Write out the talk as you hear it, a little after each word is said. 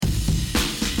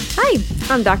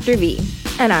I'm Dr. V.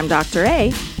 And I'm Dr.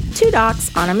 A. Two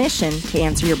docs on a mission to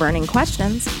answer your burning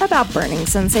questions about burning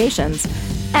sensations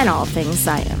and all things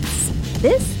science.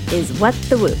 This is What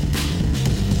the Whoop.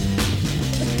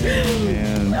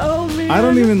 Man. Oh, man. I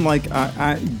don't even like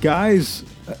guys.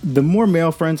 The more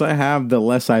male friends I have, the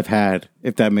less I've had,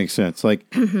 if that makes sense. Like,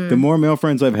 the more male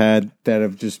friends I've had that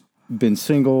have just been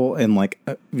single and like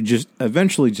just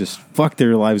eventually just fucked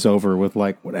their lives over with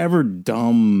like whatever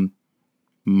dumb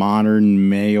modern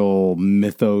male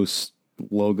mythos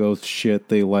logos shit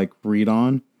they like read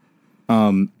on,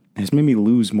 has made me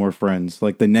lose more friends.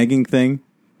 Like the negging thing,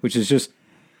 which is just,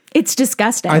 it's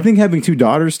disgusting. I think having two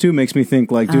daughters too makes me think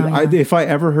like, dude, yeah. if I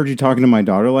ever heard you talking to my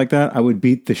daughter like that, I would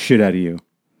beat the shit out of you.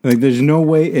 Like, there's no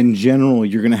way in general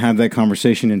you're going to have that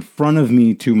conversation in front of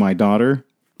me to my daughter,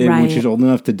 Right. which is old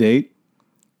enough to date.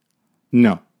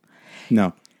 No.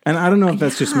 And I don't know if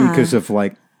that's just me because of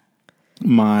like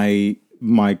my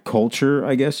culture,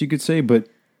 I guess you could say, but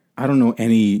I don't know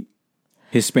any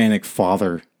Hispanic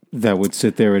father that would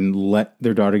sit there and let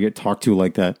their daughter get talked to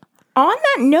like that. On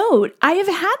that note, I have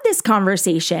had this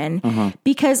conversation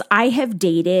because I have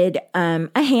dated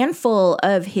a handful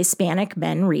of Hispanic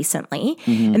men recently.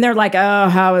 And they're like, oh,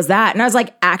 how is that? And I was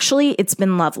like, actually, it's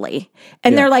been lovely.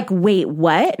 And they're like, wait,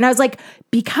 what? And I was like,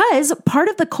 because part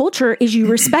of the culture is you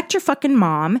respect your fucking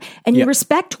mom and you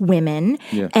respect women.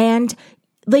 Yeah. And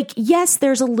like, yes,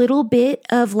 there's a little bit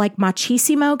of like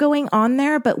machismo going on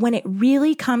there, but when it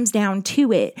really comes down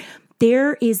to it,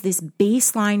 there is this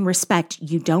baseline respect.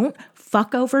 You don't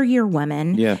fuck over your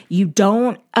women. Yeah. You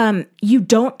don't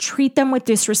treat them with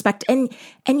disrespect, and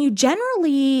you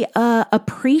generally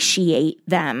appreciate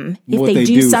them if What they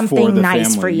do for something the nice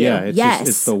family. for you. Yeah, yes,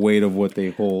 it's the weight of what they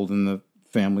hold in the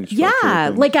family structure.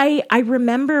 yeah, like I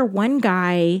remember one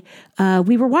guy,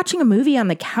 we were watching a movie on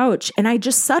the couch, and I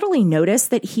just subtly noticed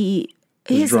that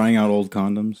He's drying out old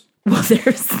condoms. Well,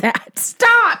 there's that.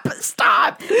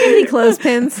 Stop. Any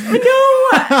clothespins? No,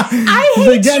 I hate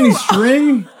Like, got any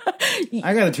string?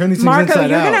 I gotta turn these things Marco, inside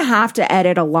you're out. gonna have to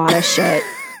edit a lot of shit.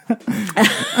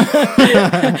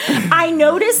 I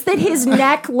noticed that his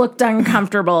neck looked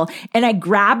uncomfortable, and I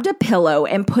grabbed a pillow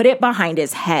and put it behind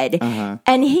his head.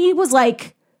 And he was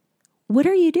like, "What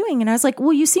are you doing?" And I was like,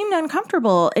 "Well, you seemed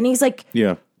uncomfortable." And he's like,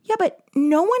 Yeah. "Yeah, but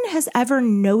no one has ever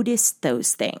noticed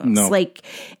those things." No. Like,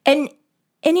 and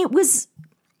it was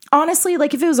honestly,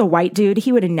 like, if it was a white dude,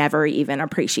 he would have never even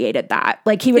appreciated that.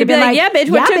 Like, he would have He'd be been like, like, "Yeah, bitch,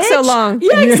 what took so long?"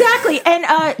 Yeah, exactly. And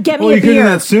get me Well, a you could beer.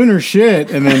 have that sooner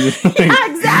shit, and then just like,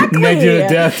 Exactly. nagged you to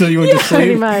death till you went to sleep.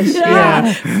 Pretty much. Yeah.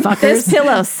 This Fuckers.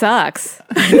 pillow sucks.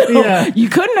 Yeah. You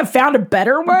couldn't have found a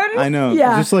better one? I know.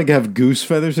 Yeah. Just like have goose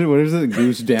feathers. What is it?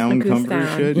 Goose down Goose comforter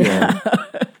down. shit? Yeah.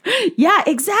 Yeah,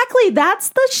 exactly. That's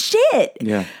the shit.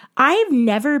 Yeah. I've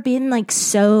never been like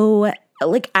so,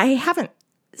 like, I haven't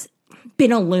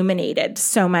been illuminated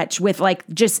so much with like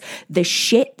just the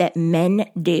shit that men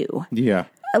do. Yeah.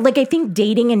 Like, I think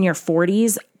dating in your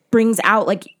 40s brings out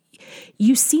like,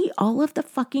 you see all of the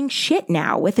fucking shit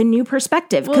now with a new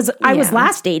perspective. Because I was yeah.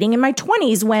 last dating in my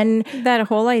 20s when That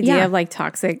whole idea Yeah. of like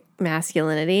toxic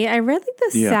masculinity. I read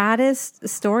like the Yeah. saddest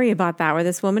story about that, where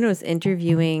this woman was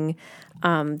interviewing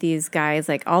these guys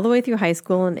like all the way through high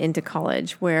school and into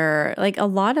college, where like a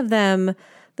lot of them,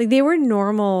 like they were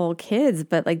normal kids,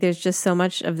 but like there's just so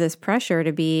much of this pressure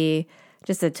to be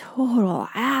just a total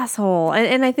asshole.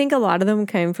 And I think a lot of them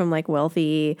came from like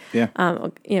wealthy, Yeah.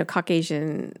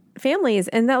 Caucasian families.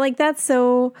 And that like, that's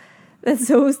so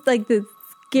like the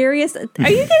scariest. Are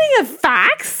you getting a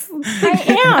fax?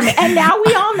 I am. And now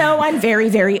we all know I'm very,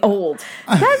 very old.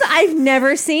 I've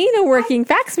never seen a working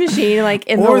fax machine like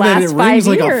in Or the that last it 5 rings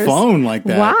years. like a phone like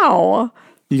that. Wow.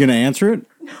 You gonna answer it?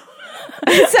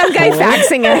 Some guy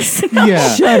faxing us.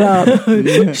 Yeah. Shut up.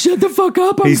 Shut the fuck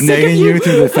up. I'm He's sick of nagging you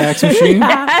through the fax machine?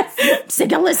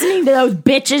 Sick of listening to those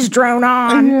bitches drone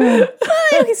on.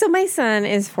 Okay, so my son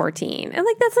is 14. And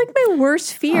like that's like my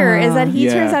worst fear is that he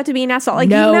Yeah. turns out to be an asshole. Like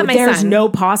he's No, not my there's son. no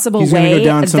possible He's gonna way go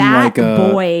down some, that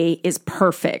like, boy is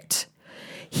perfect.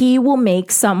 He will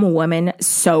make some woman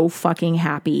so fucking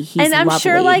happy. He's And I'm lovely.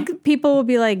 sure like people will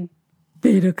be like,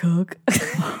 beta cook.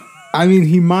 I mean,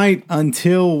 he might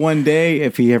until one day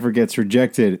if he ever gets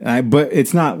rejected. But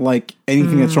it's not like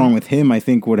anything that's wrong with him. I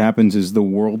think what happens is the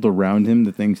world around him,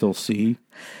 the things he'll see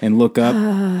and look up,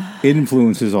 it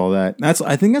influences all that.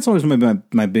 I think that's always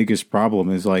my biggest problem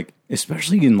is like,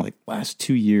 especially in like last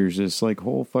 2 years, is like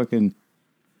whole fucking.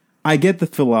 I get the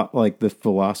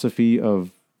philosophy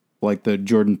of like the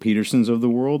Jordan Petersons of the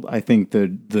world. I think the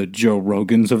Joe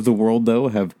Rogans of the world though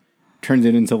have turned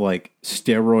it into like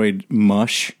steroid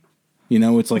mush. You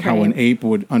know, it's like how Right. an ape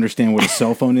would understand what a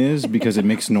cell phone is because it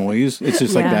makes noise. It's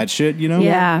just like Yeah. that shit, you know?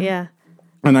 Yeah. Yeah.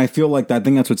 And I feel like I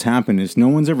think that's what's happened is no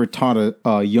one's ever taught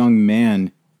a young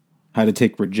man how to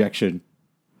take rejection,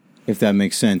 if that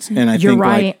makes sense. And I You're think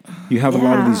right. like you have a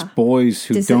lot of these Yeah. boys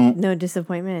who don't. No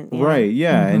disappointment. Yeah. Right,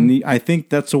 yeah. And I think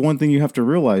that's the one thing you have to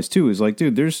realize too is like,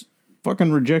 dude, there's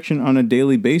fucking rejection on a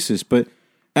daily basis. But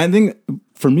I think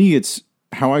for me, it's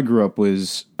how I grew up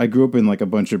I grew up in like a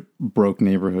bunch of broke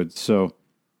neighborhoods. So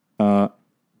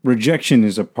rejection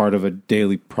is a part of a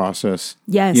daily process.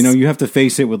 Yes. You know, you have to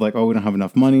face it with like, oh, we don't have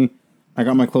enough money. I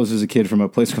got my clothes as a kid from a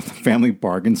place called the Family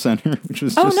Bargain Center, which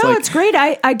was Oh just no, like, it's great.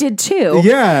 I did too.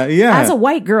 yeah. As a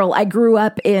white girl, I grew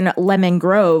up in Lemon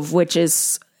Grove, which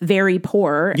is very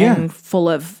poor Yeah. and full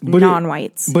of But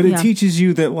non-whites. But Yeah. it teaches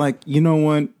you that, like, you know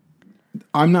what?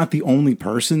 I'm not the only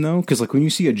person, though. Because, like, when you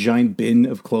see a giant bin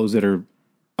of clothes that are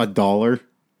 $1,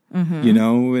 you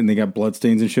know, and they got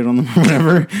bloodstains and shit on them or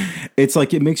whatever, it's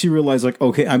like, it makes you realize, like,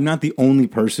 okay, I'm not the only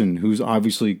person who's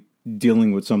obviously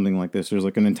dealing with something like this. There's,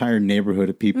 like, an entire neighborhood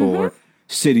of people or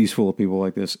cities full of people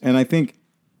like this. And I think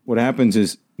what happens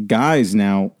is guys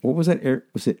now, what was that?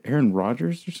 Was it Aaron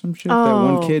Rodgers or some shit? That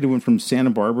one kid who went from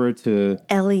Santa Barbara to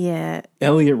Elliot.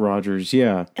 Rodgers,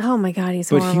 yeah. Oh my God, he's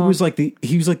But horrible. he was like the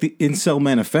incel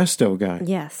manifesto guy.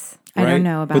 Yes. I don't right?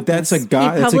 know about But that's this. a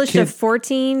guy. He That's a published a kid.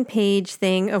 14-page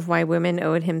thing of why women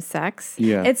owed him sex.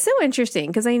 Yeah. It's so interesting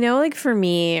because I know, like, for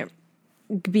me,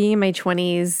 being in my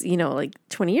 20s, you know, like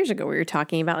 20 years ago, we were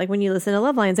talking about, like, when you listen to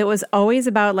Love Lines, it was always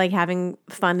about, like, having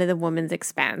fun at the woman's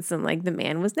expense. And, like, the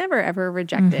man was never, ever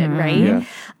rejected, right? Yeah.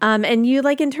 And you,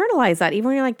 like, internalize that, even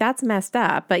when you're like, that's messed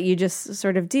up, but you just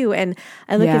sort of do. And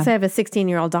I look Yeah. at, I have a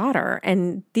 16-year-old daughter,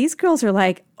 and these girls are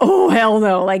like, oh, hell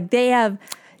no. Like, they have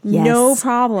no Yes.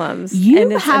 problems. You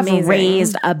And it's have amazing.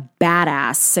 raised a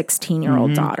badass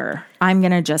 16-year-old daughter. I'm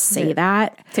going to just say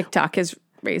that. TikTok has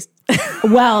raised.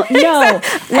 Well, no.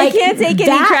 Like, can't take any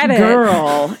that credit.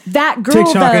 That girl,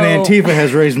 TikTok though, and Antifa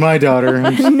has raised my daughter.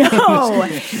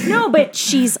 No, but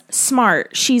she's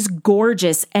smart. She's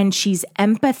gorgeous and she's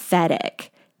empathetic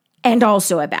and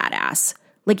also a badass.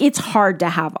 Like, it's hard to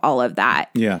have all of that.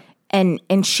 Yeah. And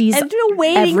she's And they're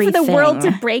waiting for the world to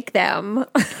everything. break them.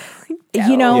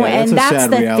 You know, Yeah, and that's a that's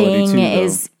sad the reality thing too, though.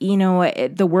 is, you know,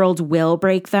 the world will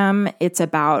break them. It's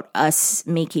about us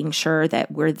making sure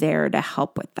that we're there to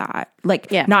help with that. Like,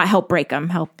 Yeah. not help break them,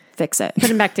 help fix it. Put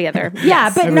them back together.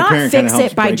 Yeah, but Every not parent fix kinda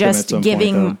helps it by break them at just some point,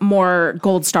 giving though. more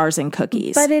gold stars and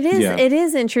cookies. But it Yeah.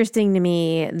 is interesting to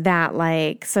me that,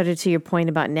 like, sort of to your point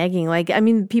about negging, like, I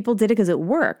mean, people did it because it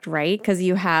worked, right? Because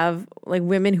you have, like,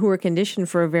 women who were conditioned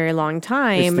for a very long It's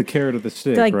time. the carrot of the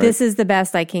stick, Like, right? this is the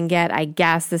best I can get. I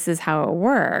guess this is how it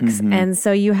works. And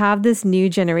so you have this new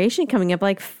generation coming up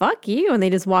like, fuck you. And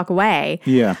they just walk away.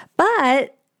 Yeah.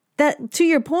 But that, to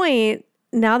your point,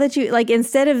 now that you, like,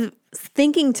 instead of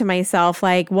thinking to myself,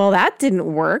 like, well, that didn't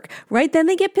work, right? Then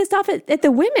they get pissed off at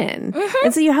the women.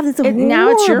 And so you have this now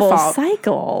it's your horrible fault.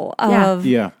 cycle Yeah. of,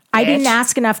 Yeah. I didn't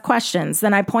ask enough questions.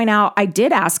 Then I point out I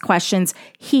did ask questions.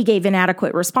 He gave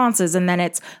inadequate responses. And then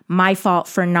it's my fault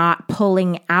for not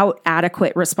pulling out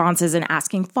adequate responses and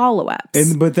asking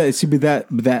follow-ups. But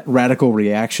that radical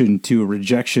reaction to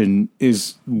rejection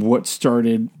is what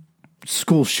started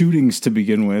school shootings to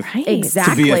begin with.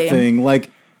 Exactly. To be a thing. Like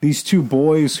these two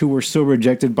boys who were so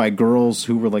rejected by girls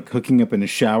who were like hooking up in a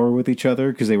shower with each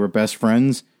other because they were best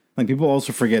friends. Like people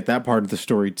also forget that part of the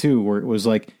story too, where it was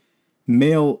like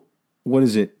male, what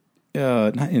is it?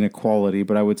 Not inequality,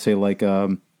 but I would say like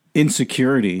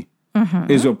insecurity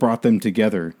is what brought them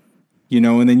together. You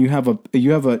know, and then you have a,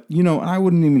 you know, I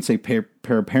wouldn't even say pair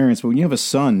of parents, but when you have a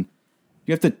son,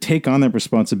 you have to take on that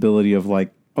responsibility of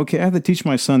like, okay, I have to teach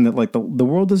my son that like the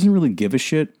world doesn't really give a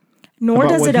shit. Nor about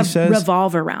does what it he says.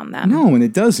 revolve around them. No, and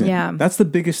it doesn't. Yeah. That's the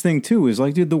biggest thing too, is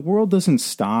like, dude, the world doesn't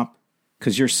stop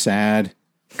because you're sad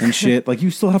and shit. Like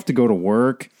you still have to go to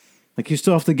work. Like you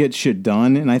still have to get shit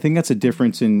done. And I think that's a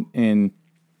difference in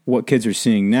what kids are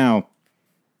seeing now.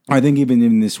 I think even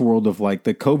in this world of like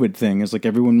the COVID thing is like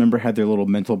everyone remember had their little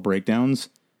mental breakdowns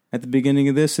at the beginning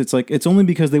of this. It's like, it's only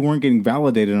because they weren't getting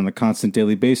validated on a constant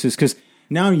daily basis. Because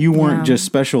now you weren't just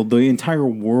special. The entire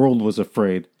world was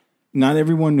afraid. Not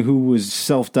everyone who was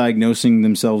self-diagnosing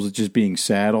themselves as just being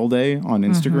sad all day on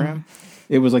Instagram.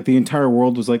 It was like the entire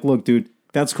world was like, look, dude,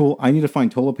 that's cool. I need to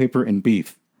find toilet paper and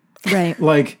beef. Right.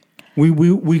 Like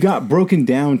we got broken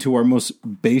down to our most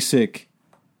basic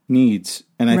needs.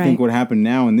 And I think Right. what happened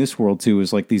now in this world too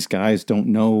is like these guys don't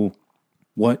know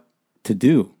what to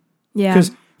do. Yeah.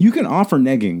 Because you can offer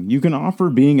negging, you can offer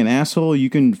being an asshole, you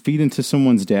can feed into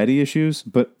someone's daddy issues,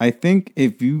 but I think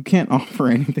if you can't offer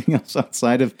anything else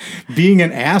outside of being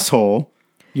an asshole,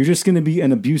 You're just going to be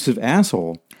an abusive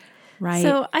asshole. Right.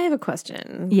 So I have a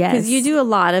question. Yes. Because you do a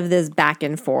lot of this back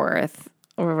and forth,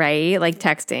 right? Like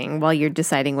texting while you're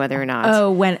deciding whether or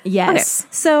not. Yes.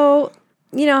 So,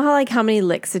 you know how many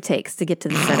licks it takes to get to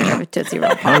the center of a Tootsie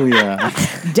Roll Pop? Oh, yeah.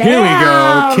 Damn. Here we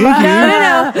go. Kinky.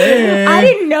 No. Hey. I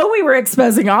didn't know we were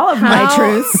exposing all of my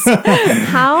truths.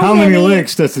 How many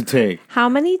licks does it take? How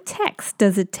many texts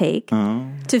does it take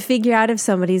to figure out if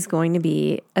somebody's going to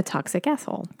be a toxic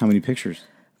asshole? How many pictures?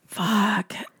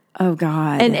 Fuck. Oh,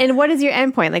 God. And what is your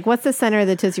endpoint? Like, what's the center of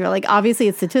the Tootsie Roll? Like, obviously,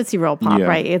 it's the Tootsie Roll Pop, Yeah.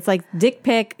 right? It's like dick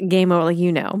pic, game over,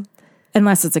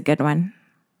 Unless it's a good one.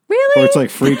 Really? Or it's like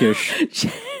freakish.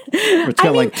 Or it's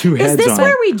got like two heads Is this on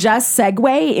where it. we just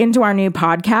segue into our new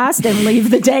podcast and leave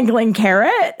the dangling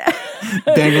carrot?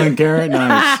 Dangling carrot?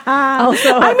 Nice.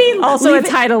 Also a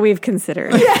title we've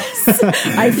considered. Yes.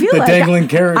 I feel The like Dangling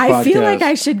Carrot I feel like podcast.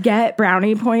 I should get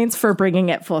brownie points for bringing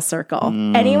it full circle.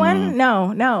 Anyone?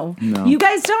 No. You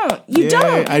guys don't. You Yeah,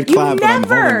 don't. I'd you clap, but I'm holding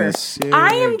never. this. Yeah. I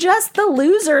am just the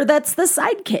loser that's the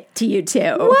sidekick to you two.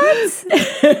 What?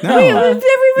 No. We've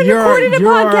never even You're- recorded a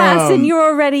you're, podcast and you're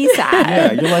already sad.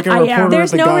 Yeah, you're like a I am. reporter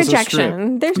There's at the no Gaza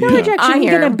rejection. Strip. There's no Yeah. rejection I'm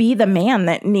here. going to be the man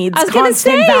that needs I was going to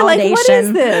constant say, validation. like, what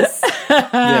is this?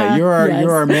 Yeah, you're Yes.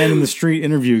 our man in the street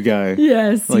interview guy.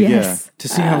 Yes, Like, yes. yeah. To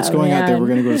see how it's going out there, man. we're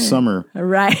going to go to Summer.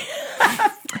 Right.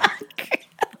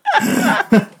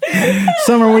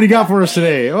 Summer, what do you got for us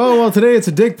today? Oh, well, today it's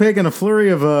a dick pic and a flurry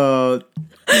of other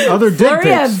dick Flurry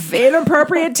pics. of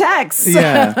inappropriate texts.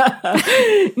 Yeah,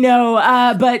 No,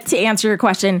 but to answer your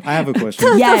question, I have a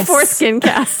question. yes. The foreskin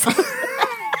cast.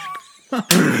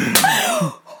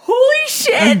 Holy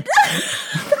shit.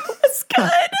 That was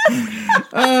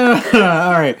good.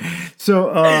 All right.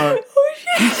 So,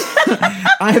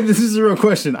 this is a real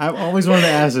question. I've always wanted to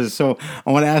ask this. So,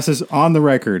 I want to ask this on the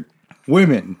record.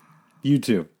 Women, you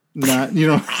two. Not,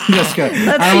 Jessica.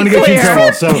 I don't want to get you in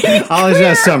trouble, so I'll just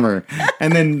ask Summer.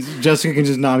 And then Jessica can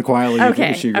just nod quietly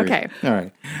Okay, if she agrees. okay. All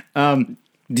right.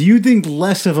 Do you think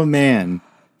less of a man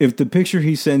if the picture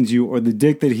he sends you or the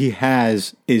dick that he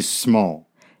has is small?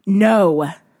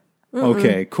 No,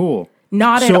 Okay, cool.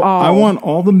 not So at all. I want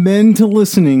all the men to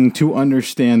listening to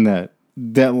understand that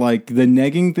like the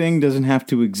negging thing doesn't have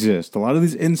to exist. A lot of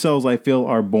these incels I feel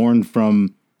are born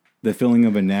from the feeling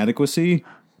of inadequacy.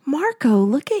 Marco,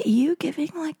 look at you giving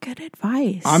like good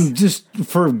advice. I'm just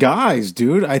for guys,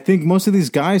 dude. I think most of these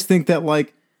guys think that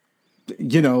like,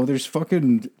 there's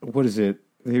fucking, what is it?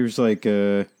 There's like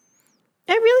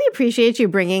I really appreciate you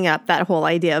bringing up that whole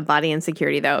idea of body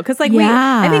insecurity, though, because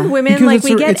Yeah. I think women because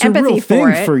we get it's empathy a real for thing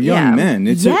it for young Yeah. men.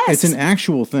 It's Yes. it's an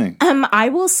actual thing. I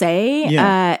will say,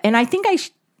 Yeah. and I think I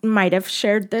might have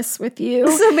shared this with you.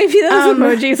 So maybe those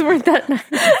emojis weren't that nice.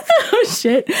 Oh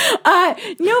shit!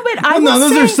 No, but I No, will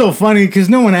those say, are still funny because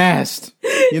no one asked.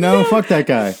 Fuck that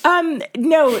guy.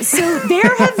 no. So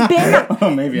there have been Oh,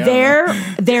 maybe I don't know.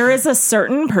 there is a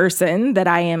certain person that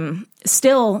I am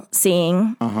still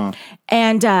seeing,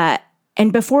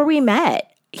 and before we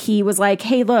met, he was like,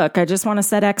 "Hey, look, I just want to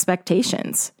set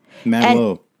expectations." Mad and-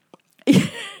 Lowe.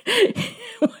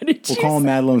 What did We'll you call him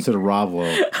Mad Lowe instead of Rob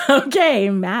Lowe. Okay,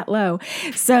 Matt Lowe.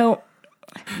 So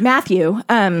Matthew,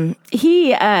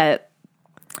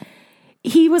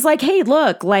 he was like, "Hey,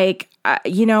 look, like,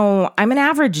 I'm an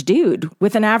average dude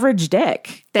with an average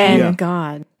dick." Thank Yeah.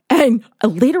 God. And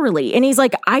literally, and he's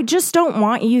like, "I just don't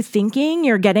want you thinking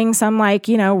you're getting some like,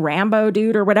 Rambo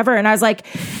dude or whatever." And I was like,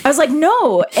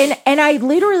 no. And I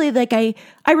literally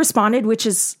I responded, which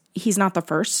is he's not the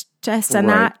first to send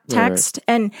Right, that right. text.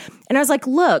 And I was like,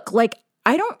 look, like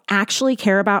I don't actually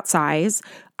care about size.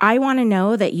 I want to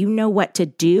know that you know what to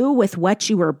do with what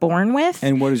you were born with.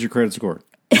 And what is your credit score?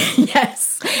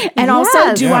 Yes. And also,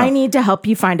 Yes. do Yeah. I need to help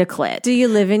you find a clit? Do you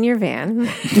live in your van?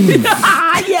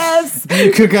 Yes.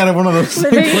 You cook out of one of those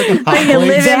fucking hot Do you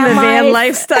live plates? in the Van van life.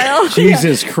 lifestyle?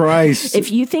 Jesus Christ.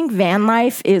 If you think van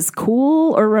life is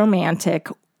cool or romantic,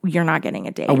 you're not getting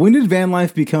a date. When did van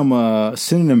life become a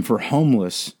synonym for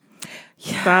homeless?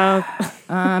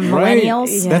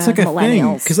 Millennials. That's like a thing.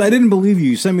 Millennials. Because I didn't believe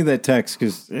you. You sent me that text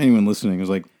because anyone listening was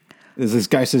like, this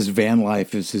guy says van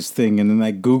life is his thing. And then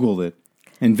I Googled it.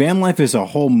 And van life is a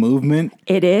whole movement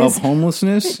It is. of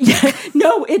homelessness.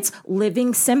 No, it's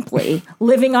living simply,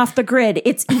 living off the grid.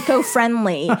 It's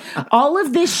eco-friendly. All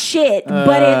of this shit,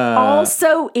 but it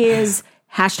also is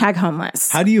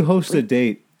 #homeless. How do you host a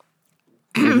date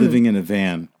living in a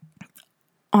van?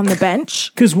 On the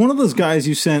bench. Because one of those guys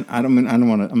you sent, I'm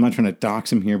not trying to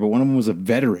dox him here, but one of them was a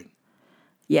veteran.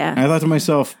 Yeah. And I thought to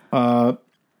myself,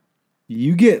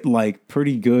 you get like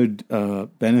pretty good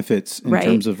benefits in Right.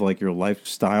 terms of like your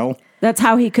lifestyle. That's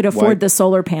how he could afford Why- the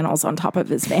solar panels on top of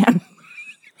his van.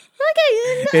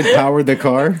 It powered the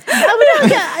car.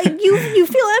 You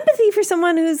feel empathy for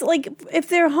someone who's like, if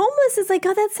they're homeless, it's like,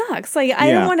 oh, that sucks. Like,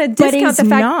 I don't want to discount the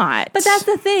fact. Not. But that's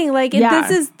the thing. Like,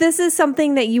 this is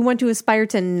something that you want to aspire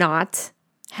to not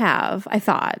have, I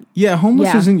thought. Yeah,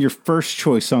 homeless isn't your first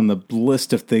choice on the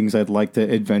list of things I'd like to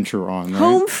adventure on. Right?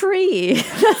 Home free.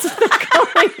 That's what they're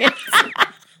calling it.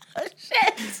 Oh,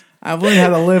 shit. I've learned how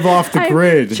to live off the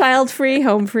grid. Child free,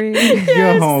 home free,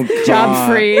 Oh, God. job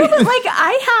free. But like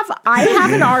I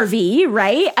have an RV,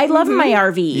 right? I love my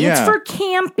RV. Yeah. It's for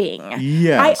camping.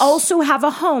 Yes. I also have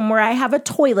a home where I have a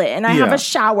toilet and I have a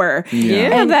shower. You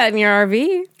have that in your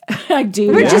RV. I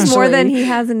do. Which is more actually. than he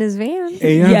has in his van.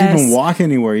 Hey, you don't have to even Yes. walk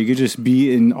anywhere. You could just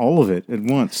be in all of it at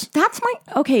once. That's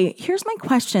okay. Here's my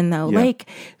question though. Yeah. Like,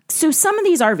 so some of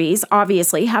these RVs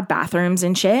obviously have bathrooms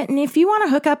and shit. And if you want to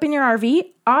hook up in your RV,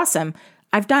 awesome.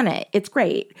 I've done it. It's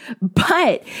great.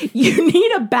 But you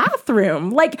need a bathroom.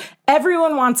 Like,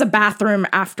 everyone wants a bathroom Yeah,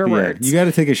 afterwards. you got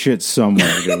to take a shit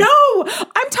somewhere. Dude. No,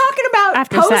 I'm talking about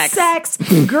After post-sex.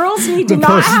 Girls need to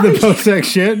not have the a post-sex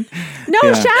shit? No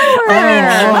Yeah. shower.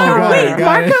 got wait, it.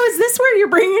 Marco, is this where you're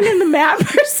bringing in the map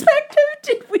perspective?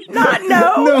 Did we not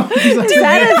know? No, he's like, Is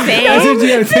that a thing? I said you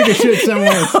got to take a shit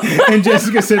somewhere. And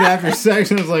Jessica said after sex,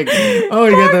 and I was like, oh,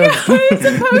 you got Marco, the... it's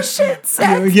a post-shit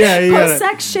sex. Yeah, you got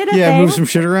Post-sex shit a Yeah, thing. move some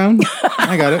shit around.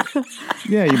 I got it.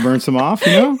 Yeah, you burn some off,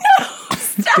 you know?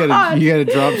 You gotta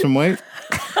drop some weight.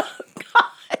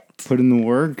 Put in the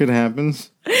work, it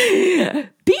happens.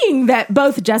 Being that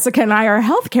both Jessica and I are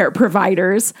healthcare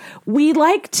providers, we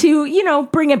like to,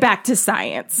 bring it back to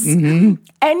science. Mm-hmm.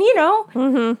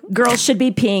 And, girls should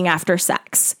be peeing after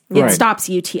sex. It Right. stops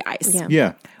UTIs. Yeah.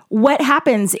 Yeah. What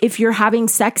happens if you're having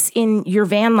sex in your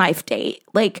van life date?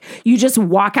 Like, you just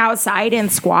walk outside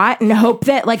and squat and hope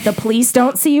that, like, the police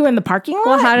don't see you in the parking lot?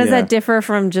 Well, how does Yeah. that differ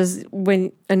from just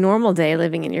when a normal day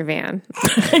living in your van?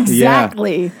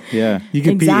 Exactly. Yeah. You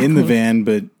could be in the Exactly. van,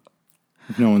 but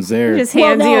if no one's there. Just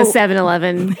hands you no. a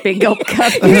 7-Eleven big gulp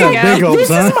cup. Here Yeah, you go. big gulp. This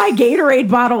Huh? is my Gatorade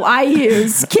bottle I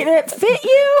use. Can it fit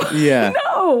you? Yeah.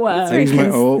 No. I use my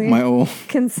old.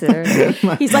 Consider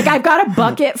He's like, I've got a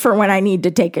bucket for when I need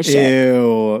to take a shit.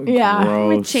 Ew. Yeah.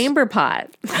 Gross. chamber pot.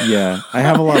 Yeah. I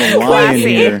have a lot of wine in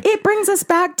here. It brings us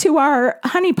back to our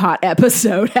honeypot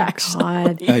episode, actually.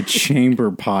 God, A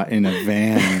chamber pot in a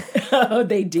van. Oh,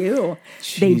 they do.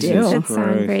 They Jesus do. that Christ.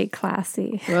 sounds very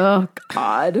classy. Oh,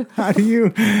 God. I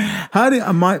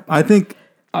think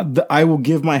I will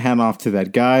give my hat off to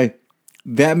that guy.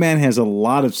 That man has a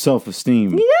lot of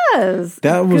self-esteem. Yes,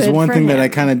 That was Good one for thing that him. I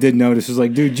kind of did notice. Was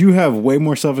like, dude, you have way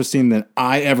more self-esteem than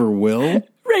I ever will.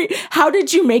 Right. How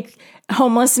did you make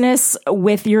homelessness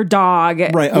with your dog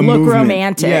Right, a look movement.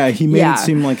 romantic? Yeah, he made it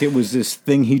seem like it was this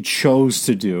thing he chose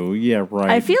to do. Yeah, right.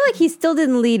 I feel like he still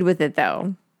didn't lead with it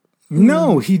though.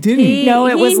 no, he didn't. No,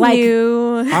 it was like- knew.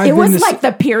 I've It been was to- like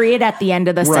the period at the end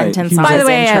of the Right. sentence He on was- By his the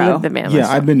way, intro. I live the man. Yeah,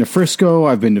 I've been to Frisco.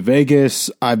 I've been to Vegas.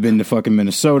 I've been to fucking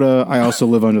Minnesota. I also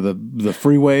live under the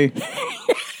freeway.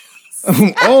 What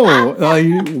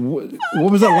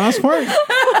was that last part?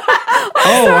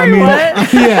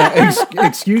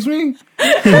 Excuse me.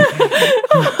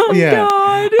 Yeah,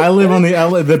 I live on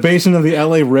the basin of the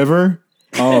LA River.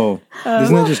 Oh,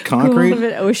 isn't that just concrete? an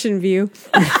ocean view.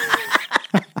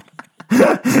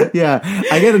 Yeah,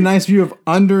 I get a nice view of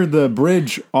under the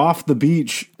bridge off the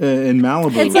beach in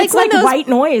Malibu. It's like It's like when those- white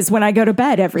noise when I go to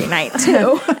bed every night,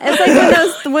 too.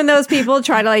 It's like when those people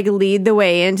try to like lead the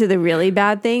way into the really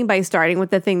bad thing by starting with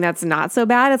the thing that's not so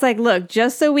bad. It's like, look,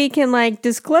 just so we can like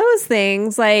disclose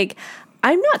things, like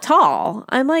I'm not tall.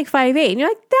 I'm like 5'8". And you're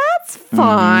like, that's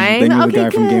fine. Then you're okay, the guy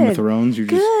good. from Game of Thrones. You're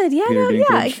just Good. Yeah, Peter no, yeah,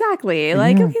 Dinklage. exactly.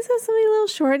 Like, okay, so somebody a little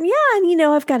short. And yeah, and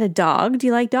I've got a dog. Do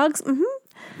you like dogs? Mm-hmm.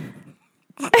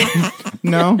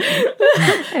 No.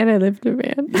 And I live in a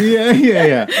van.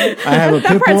 Yeah. I have a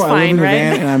pit part's bull. I live in fine, a right?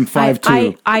 van, and I'm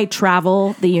 5'2". I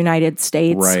travel the United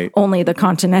States, Right. only the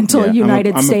continental Yeah,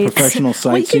 United I'm States. a professional you can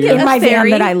sightseer. get In my van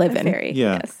ferry. that I live in. A ferry,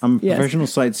 Yeah, yes. I'm a professional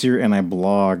sightseer, and I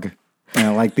blog, and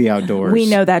I like the outdoors. We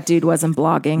know that dude wasn't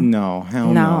blogging. No,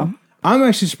 hell No. no. I'm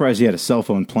actually surprised he had a cell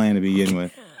phone plan to begin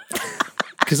with.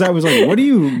 Because I was like, "What are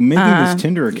you making this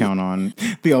Tinder account on?"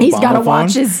 The Obama He's got to phone?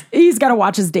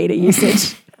 watch his data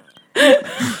usage.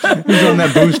 He's on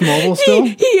that Boost Mobile still.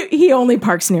 he only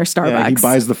parks near Starbucks. Yeah, he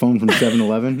buys the phone from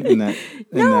 7-Eleven in that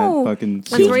No. fucking.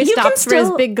 That's where he You can stops for his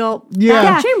still- big gulp.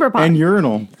 Yeah, chamber pot. and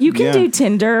urinal. You can Yeah. do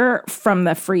Tinder from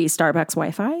the free Starbucks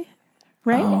Wi-Fi,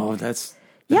 right? Oh, that's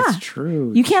That's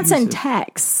true. You can't send Jesus.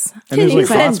 texts. And there's, Can you like,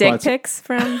 send dick hotspots. pics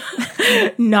from?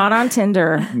 Not on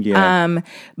Tinder. Yeah.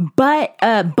 But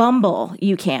Bumble,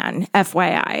 you can,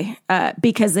 FYI,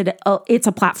 because it's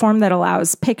a platform that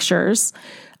allows pictures.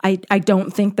 I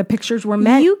don't think the pictures were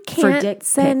meant You for can't dick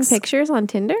send pics. pictures on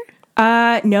Tinder?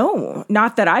 No,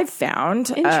 not that I've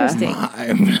found. Interesting. I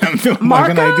have no fucking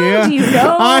Marco, idea. do you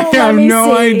know? I Let have me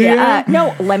no see. idea.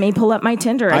 No, let me pull up my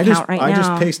Tinder I account right I now.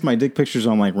 just paste my dick pictures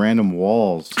on like random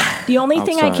walls. The only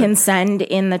thing I outside. can send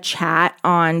in the chat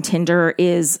on Tinder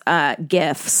is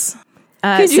GIFs.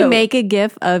 Could you make a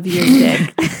GIF of your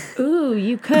dick? Ooh,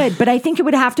 you could, but I think it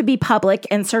would have to be public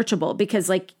and searchable because,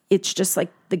 like, it's just like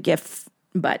the GIF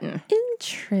button.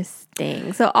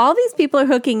 Interesting. So all these people are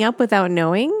hooking up without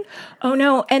knowing? Oh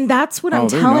no, and that's what I'm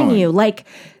they're telling knowing. you. Like,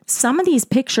 some of these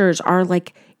pictures are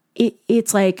like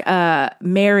it's like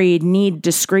married, need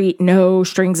discreet, no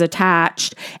strings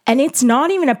attached, and it's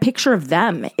not even a picture of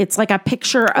them. It's like a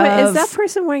picture Wait, of is that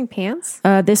person wearing pants?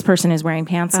 this person is wearing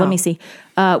pants. Let me see.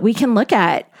 We can look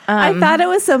at. I thought it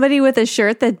was somebody with a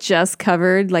shirt that just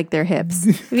covered like their hips.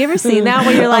 Have you ever seen that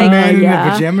where you're like, A man in yeah.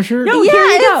 a pajama shirt? No, yeah, here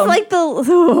you go. it's like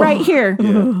the Right here,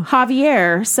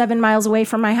 Javier, 7 miles away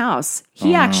from my house.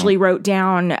 He actually wrote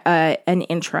down an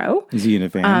intro Is he in a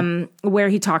van? where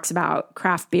he talks about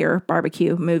craft beer,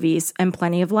 barbecue, movies, and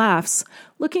plenty of laughs.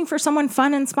 Looking for someone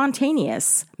fun and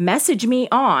spontaneous. Message me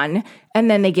on, and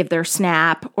then they give their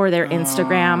Snap or their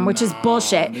Instagram, which is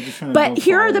bullshit. just trying to But build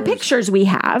here are the followers. pictures we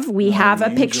have. We have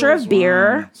a picture of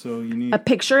beer, So you need. a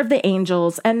picture of the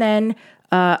Angels, and then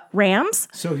Rams.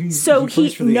 So he he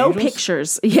plays for the no Angels?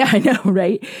 pictures. Yeah, I know,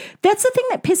 right? That's the thing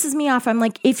that pisses me off. I'm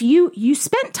like, if you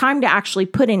spent time to actually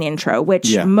put an intro, which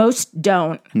Yeah. most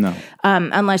don't, No.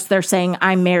 unless they're saying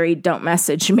I'm married, don't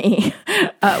message me.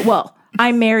 Well,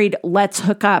 I'm married, let's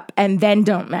hook up, and then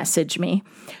don't message me.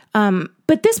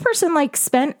 But this person like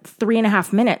spent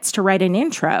 3.5 minutes to write an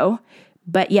intro,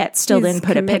 but yet still He's didn't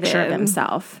put a picture of committed.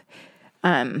 himself.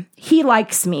 He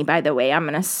likes me, by the way. I'm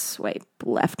going to swipe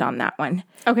left on that one.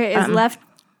 Okay, is left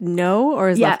no or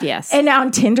is left yes? And now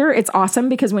on Tinder, it's awesome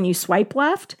because when you swipe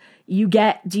left, you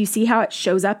get, do you see how it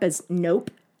shows up as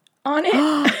nope on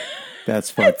it?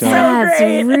 That's fucked up. That's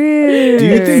great. rude. Do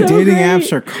you think So dating great.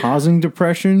 apps are causing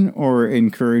depression or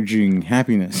encouraging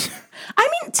happiness? I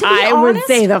mean, to be I honest, would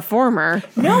say the former.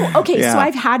 no. Okay, Yeah. so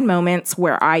I've had moments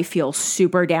where I feel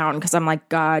super down because I'm like,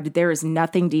 God, there is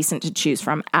nothing decent to choose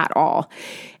from at all.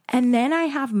 And then I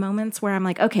have moments where I'm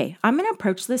like, okay, I'm going to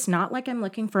approach this not like I'm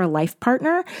looking for a life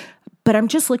partner, but I'm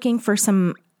just looking for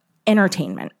some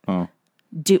entertainment. Oh.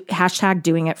 Hashtag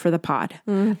doing it for the pod.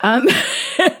 And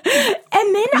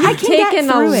then I can get taken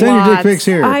through a it. Send your dick Lots. pics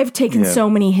here. I've taken Yeah. so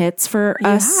many hits for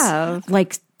us. have.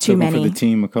 Like too Took 'em many. for the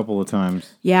team a couple of times.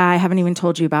 Yeah, I haven't even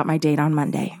told you about my date on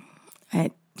Monday.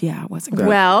 It wasn't good.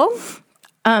 Well,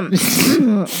 I'm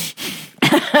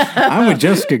with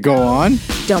Jessica. Go on.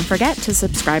 Don't forget to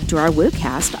subscribe to our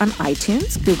WooCast on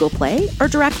iTunes, Google Play, or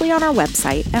directly on our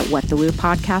website at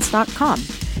whatthewoopodcast.com.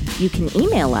 You can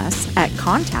email us at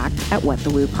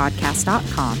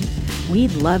contact@whatthewoopodcast.com.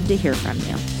 We'd love to hear from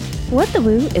you. What the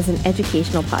Woo is an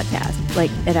educational podcast, like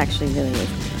it actually really is,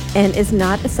 and is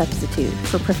not a substitute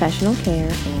for professional care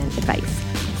and advice.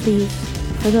 Please,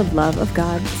 for the love of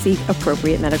God, seek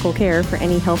appropriate medical care for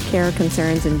any health care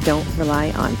concerns and don't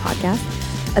rely on podcasts.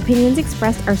 Opinions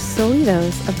expressed are solely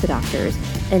those of the doctors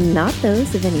and not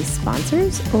those of any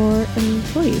sponsors or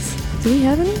employees. Do we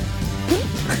have any?